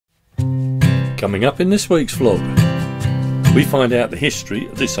Coming up in this week's vlog, we find out the history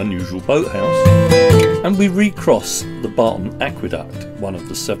of this unusual boathouse and we recross the Barton Aqueduct, one of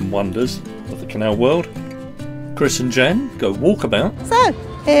the 7 wonders of the canal world. Chris and Jan go walkabout. So,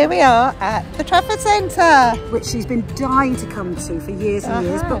 here we are at the Trafford Centre, which she's been dying to come to for years and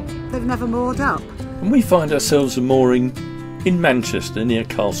years, but they've never moored up. And we find ourselves a mooring in Manchester near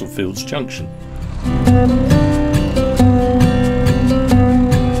Castlefields Junction.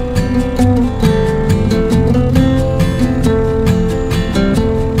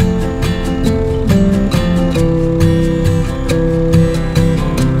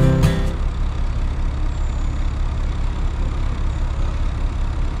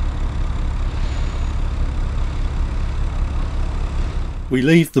 We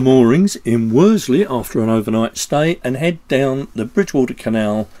leave the moorings in Worsley after an overnight stay and head down the Bridgewater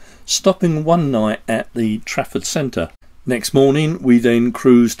Canal, stopping one night at the Trafford Centre. Next morning we then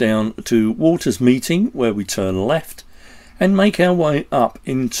cruise down to Waters Meeting, where we turn left and make our way up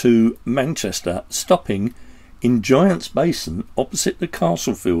into Manchester, stopping in Giant's Basin opposite the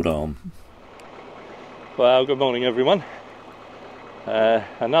Castlefield Arm. Well, good morning everyone.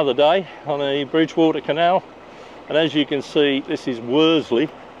 Another day on the Bridgewater Canal. And as you can see, this is Worsley.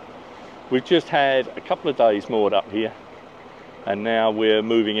 We've just had a couple of days moored up here and now we're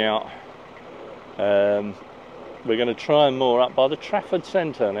moving out. We're going to try and moor up by the Trafford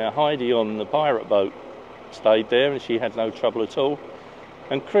Centre. Now Heidi on the pirate boat stayed there and she had no trouble at all.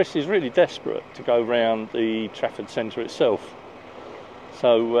 And Chris is really desperate to go round the Trafford Centre itself.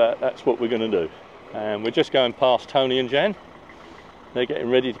 So that's what we're going to do. And we're just going past Tony and Jan. They're getting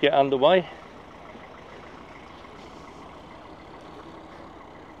ready to get underway.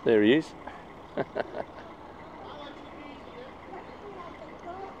 There he is.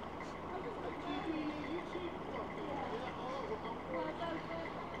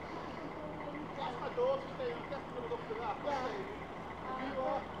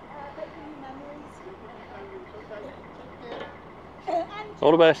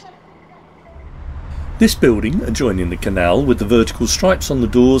 All the best. This building, adjoining the canal with the vertical stripes on the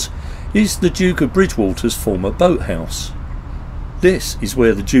doors, is the Duke of Bridgewater's former boathouse. This is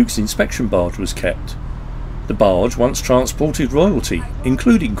where the Duke's inspection barge was kept. The barge once transported royalty,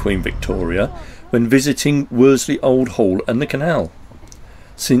 including Queen Victoria, when visiting Worsley Old Hall and the canal.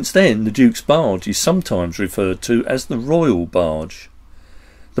 Since then, the Duke's barge is sometimes referred to as the Royal Barge.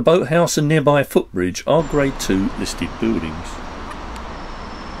 The boathouse and nearby footbridge are Grade 2 listed buildings.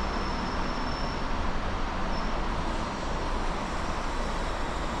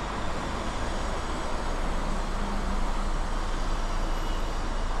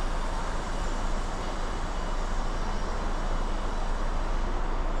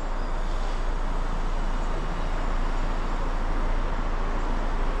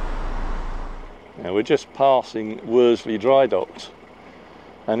 Now we're just passing Worsley Dry Docks,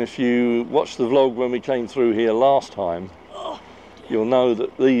 and if you watched the vlog when we came through here last time, you'll know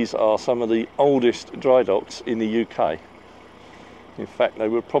that these are some of the oldest dry docks in the UK. In fact, they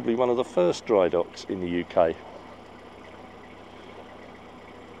were probably one of the first dry docks in the UK.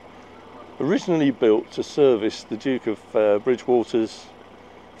 Originally built to service the Duke of Bridgewater's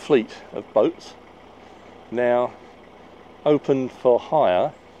fleet of boats, now open for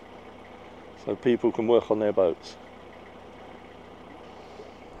hire so people can work on their boats.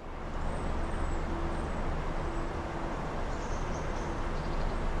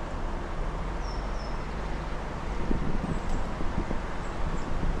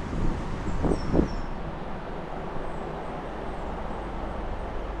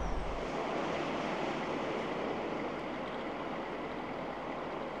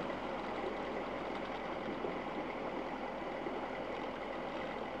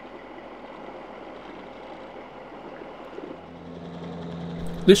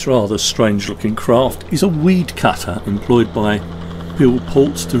 This rather strange looking craft is a weed cutter employed by Bill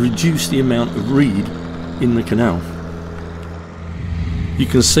Ports to reduce the amount of reed in the canal. You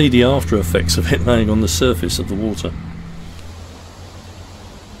can see the after effects of it laying on the surface of the water.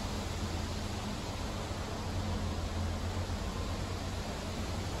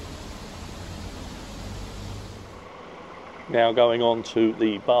 Now going on to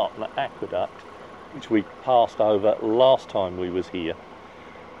the Barton Aqueduct, which we passed over last time we was here.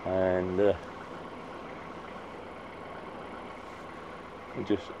 And we're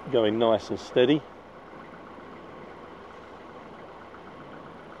just going nice and steady.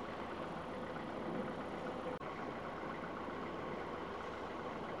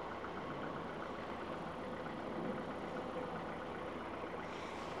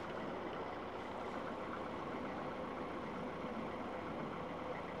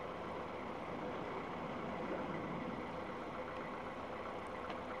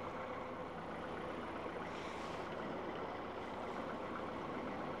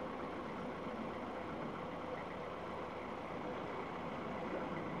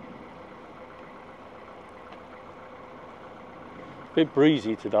 A bit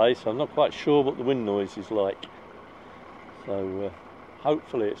breezy today, so I'm not quite sure what the wind noise is like. So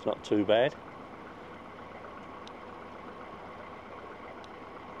hopefully it's not too bad.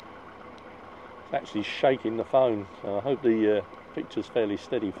 It's actually shaking the phone, so I hope the picture's fairly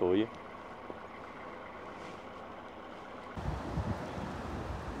steady for you.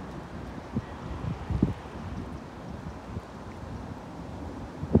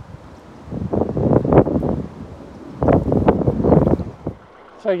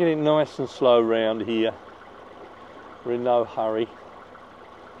 Taking it nice and slow round here. We're in no hurry,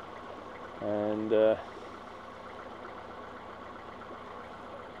 and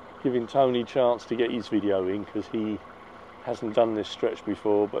giving Tony a chance to get his video in, because he hasn't done this stretch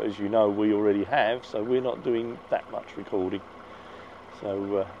before, but as you know we already have, so we're not doing that much recording.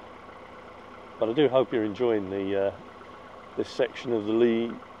 So but I do hope you're enjoying the this section of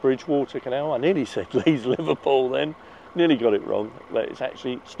the Bridgewater Canal. I nearly said Lee's Liverpool then, nearly got it wrong, but it's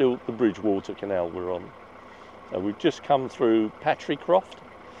actually still the Bridgewater Canal we're on. So we've just come through Patrickcroft,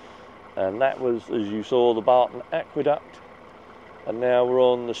 and that was, as you saw, the Barton Aqueduct, and now we're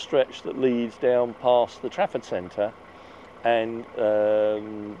on the stretch that leads down past the Trafford Centre and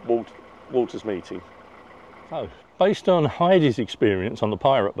Walter's Meeting. So, based on Heidi's experience on the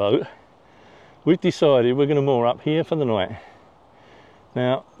pirate boat, we've decided we're going to moor up here for the night.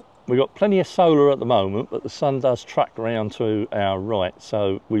 Now, we've got plenty of solar at the moment, but the sun does track round to our right,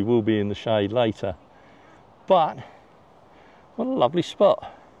 so we will be in the shade later. But what a lovely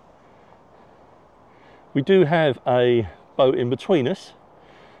spot. We do have a boat in between us,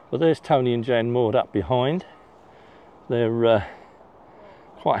 but there's Tony and Jan moored up behind. They're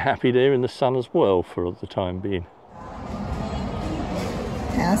quite happy there in the sun as well for the time being.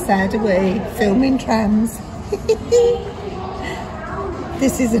 How sad are we, filming trams?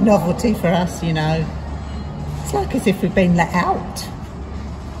 This is a novelty for us, you know. It's like as if we've been let out.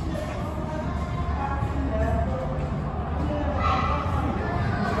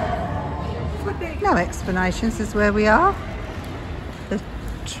 No explanations as where we are. The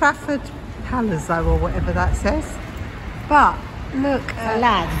Trafford Palazzo or whatever that says. But look at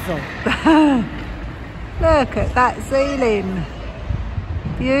look at that ceiling.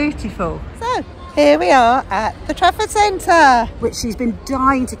 Beautiful. So here we are at the Trafford Centre, which she's been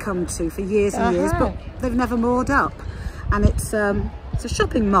dying to come to for years and years, but they've never moored up. And it's a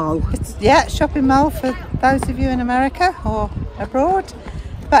shopping mall. Yeah, shopping mall for those of you in America or abroad.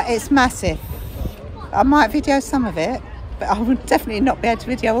 But it's massive. I might video some of it, but I would definitely not be able to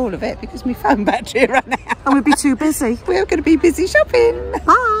video all of it because my phone battery ran out. And we'd be too busy. We're going to be busy shopping.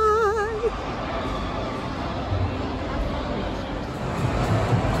 Bye.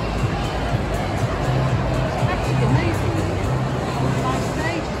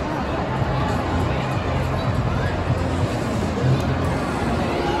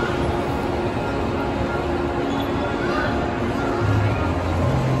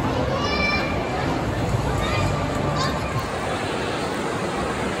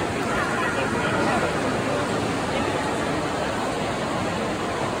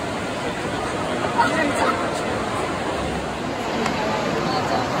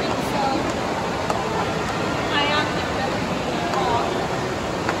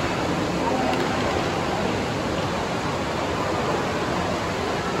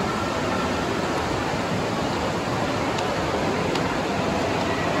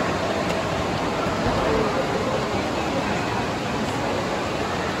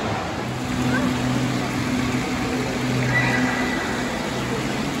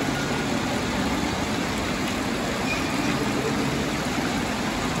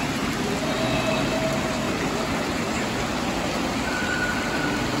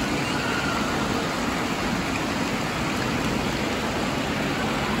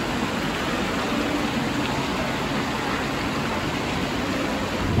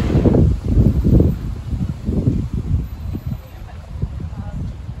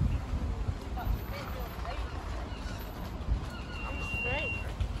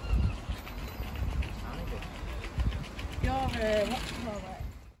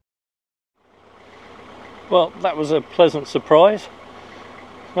 Well, that was a pleasant surprise.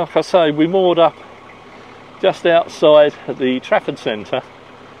 Like I say, we moored up just outside the Trafford Centre,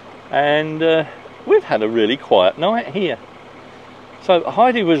 and we've had a really quiet night here. So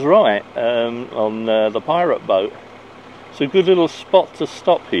Heidi was right on the pirate boat. It's a good little spot to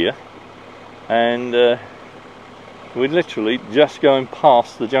stop here, and we're literally just going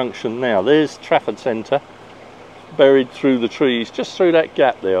past the junction now. There's Trafford Centre, buried through the trees, just through that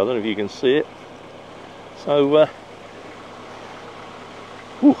gap there. I don't know if you can see it. So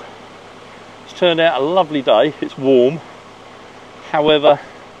it's turned out a lovely day. It's warm, However,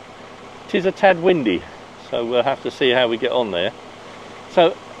 it is a tad windy, so we'll have to see how we get on there.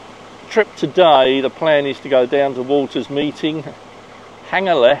 So, trip today, the plan is to go down to Walter's Meeting, hang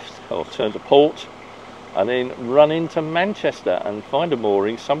a left, or turn to port, and then run into Manchester and find a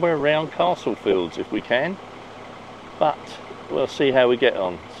mooring somewhere around Castlefields if we can. But we'll see how we get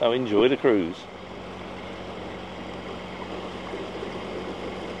on, so enjoy the cruise.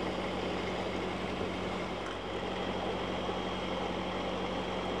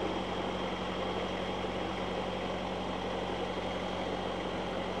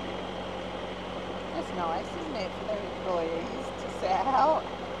 That's nice, isn't it, for their employees to sit out?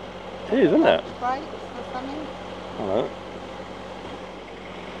 It is, isn't it? Breaks or something. Hello.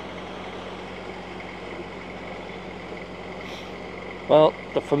 Well,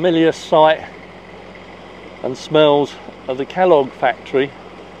 the familiar sight and smells of the Kellogg factory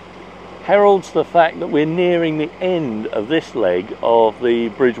heralds the fact that we're nearing the end of this leg of the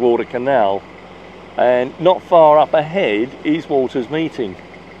Bridgewater Canal, and not far up ahead is Walter's Meeting.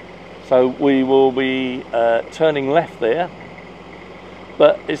 So we will be turning left there,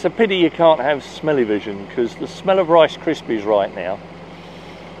 but it's a pity you can't have smelly vision, because the smell of Rice Krispies right now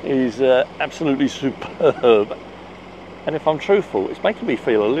is absolutely superb. And if I'm truthful, it's making me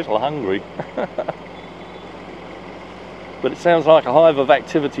feel a little hungry. But it sounds like a hive of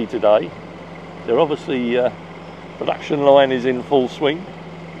activity today. They're obviously, production line is in full swing.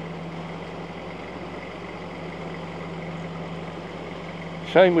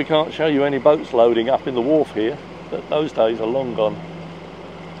 Shame we can't show you any boats loading up in the wharf here, but those days are long gone.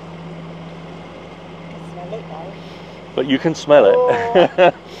 Smell it though. But you can smell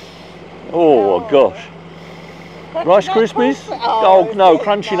it. Oh gosh. Rice Krispies? Oh no,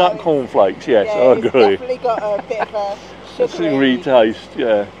 crunchy nut cornflakes, yes, Yeah, I agree. It's definitely got a bit of a Sugary taste,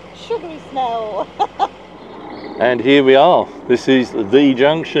 yeah. sugary smell. And here we are. This is the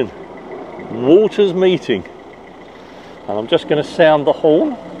junction, Walter's Meeting. And I'm just going to sound the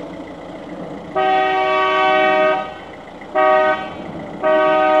horn.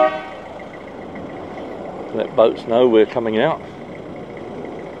 Let boats know we're coming out.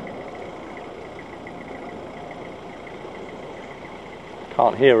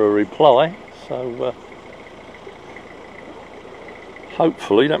 Can't hear a reply, so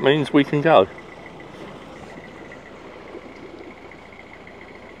hopefully that means we can go.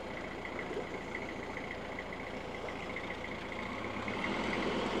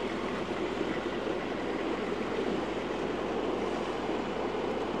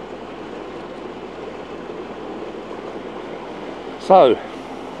 So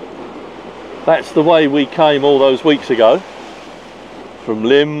that's the way we came all those weeks ago, from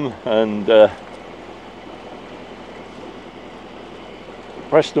Lymm and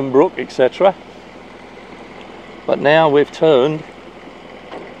Preston Brook, etc. But now we've turned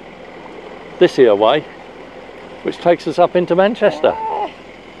this here way, which takes us up into Manchester.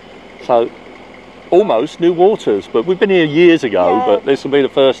 So almost new waters, but we've been here years ago, but this will be the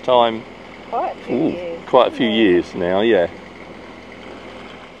first time. Quite a few years. Quite a few years now, yeah.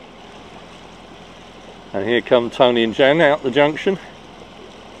 And here come Tony and Jan out the junction.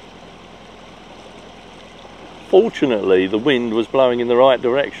 Fortunately, the wind was blowing in the right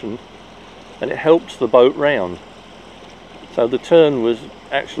direction and it helped the boat round. So the turn was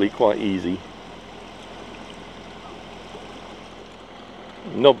actually quite easy.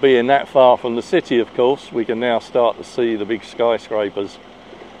 Not being that far from the city, of course, we can now start to see the big skyscrapers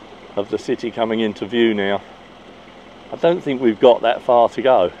of the city coming into view now. I don't think we've got that far to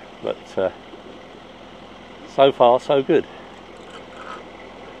go, but so far so good.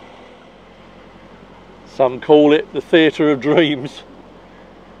 Some call it the theatre of dreams.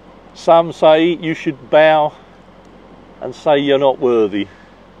 Some say you should bow and say you're not worthy.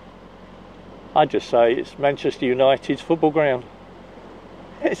 I just say it's Manchester United's football ground.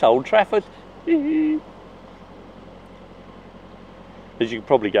 It's Old Trafford. As you can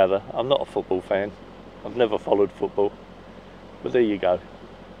probably gather, I'm not a football fan. I've never followed football. But there you go.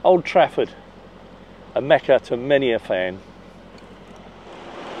 Old Trafford, a mecca to many a fan.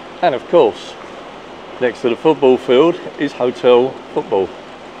 And of course, next to the football field is hotel football.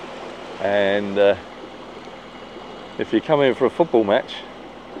 And if you come in for a football match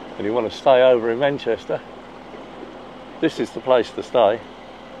and you want to stay over in Manchester, this is the place to stay.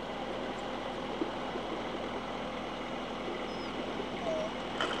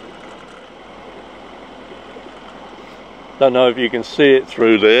 Don't know if you can see it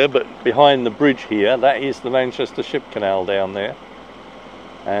through there, but behind the bridge here, that is the Manchester Ship Canal down there.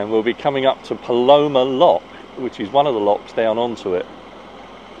 And we'll be coming up to Paloma Lock, which is one of the locks down onto it.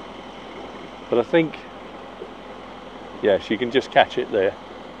 But I think Yes, you can just catch it there.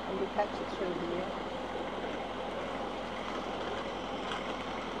 And we catch it through here.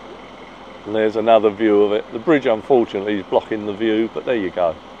 And there's another view of it. The bridge unfortunately is blocking the view, but there you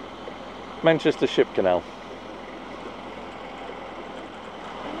go. Manchester Ship Canal.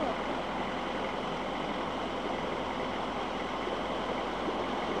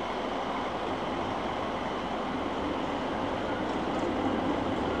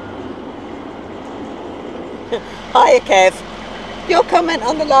 Hiya Kev, your comment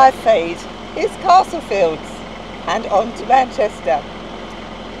on the live feed is Castlefields and on to Manchester.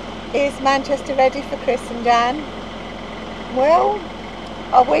 Is Manchester ready for Chris and Dan? Well,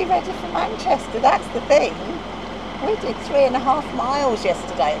 are we ready for Manchester? That's the thing. We did 3.5 miles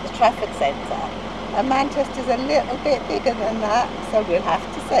yesterday at the Trafford Centre, and Manchester's a little bit bigger than that, so we'll have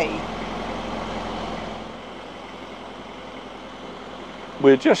to see.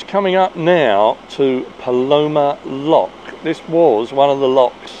 We're just coming up now to Paloma Lock. This was one of the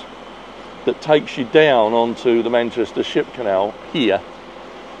locks that takes you down onto the Manchester Ship Canal here,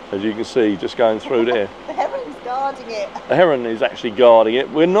 as you can see, just going through there. The heron's guarding it. The heron is actually guarding it.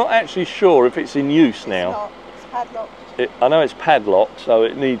 We're not actually sure if it's in use now. It's not. It's padlocked. I know it's padlocked, so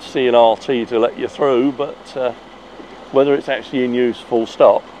it needs CNRT to let you through, but whether it's actually in use full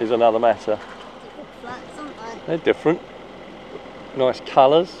stop is another matter. Flats, aren't they? They're different. Nice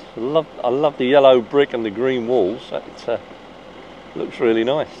colours. I love the yellow brick and the green walls. That looks really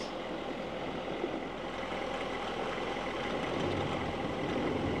nice.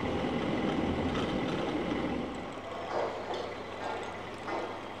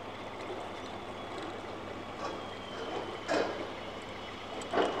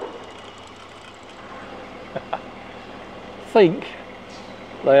 I think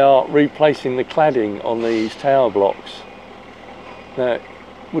they are replacing the cladding on these tower blocks. Now, it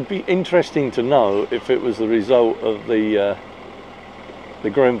would be interesting to know if it was the result of the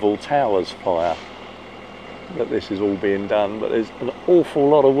Grenville Towers fire that this is all being done, but there's an awful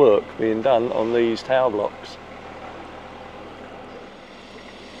lot of work being done on these tower blocks.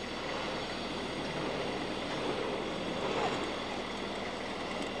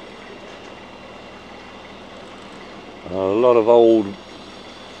 A lot of old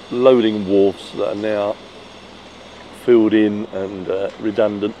loading wharfs that are now filled in and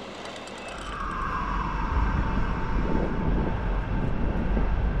redundant.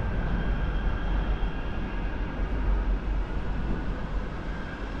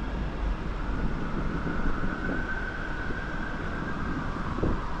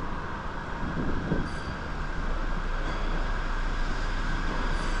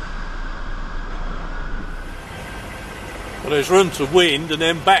 Well, there's room to wind and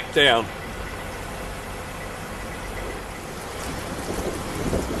then back down.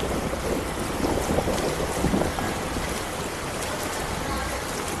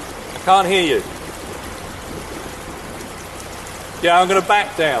 Can't hear you. Yeah, I'm going to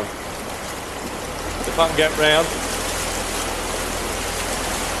back down if I can get round.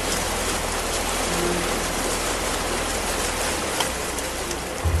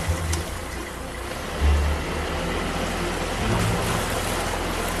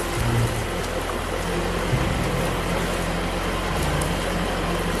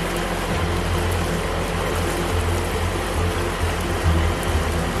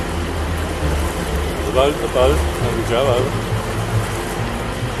 The boat, AmyJo, over.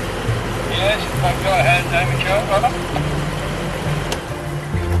 Yes, go ahead, AmyJo, over.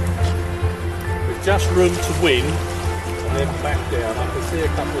 There's just room to wind and then back down. I can see a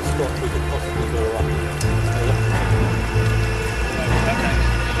couple of spots we could possibly go up. Okay,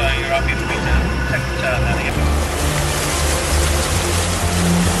 so you're happy for me to take the turn then again?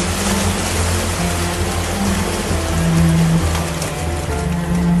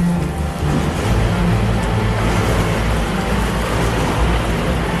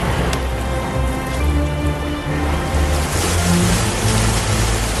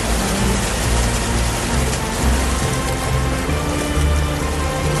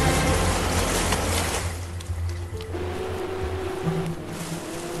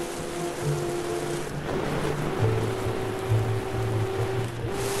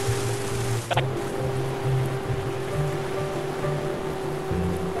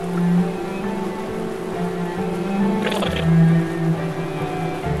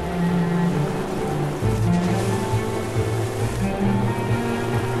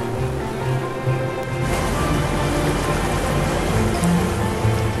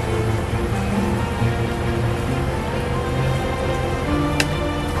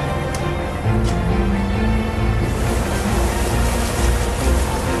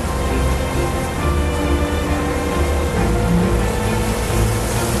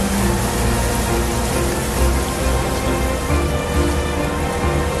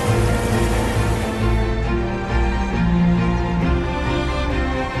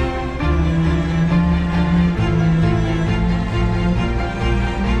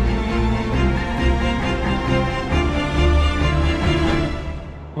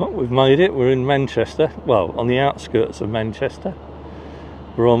 made it. We're in Manchester, well, on the outskirts of Manchester.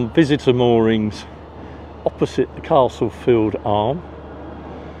 We're on visitor moorings opposite the Castlefield Arm,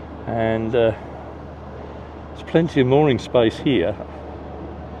 and there's plenty of mooring space here.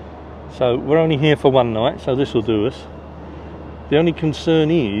 So we're only here for one night, so this will do us. The only concern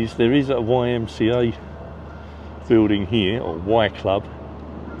is there is a YMCA building here, or Y Club,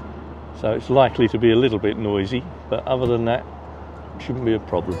 so it's likely to be a little bit noisy, but other than that, shouldn't be a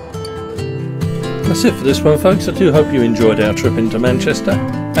problem. That's it for this one, folks. I do hope you enjoyed our trip into Manchester,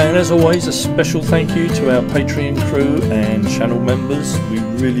 and as always, a special thank you to our Patreon crew and channel members. We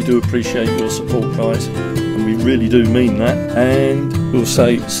really do appreciate your support, guys, and we really do mean that. And we'll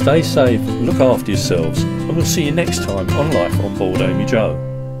say stay safe, look after yourselves, and we'll see you next time on Life on Board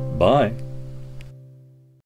AmyJo. Bye.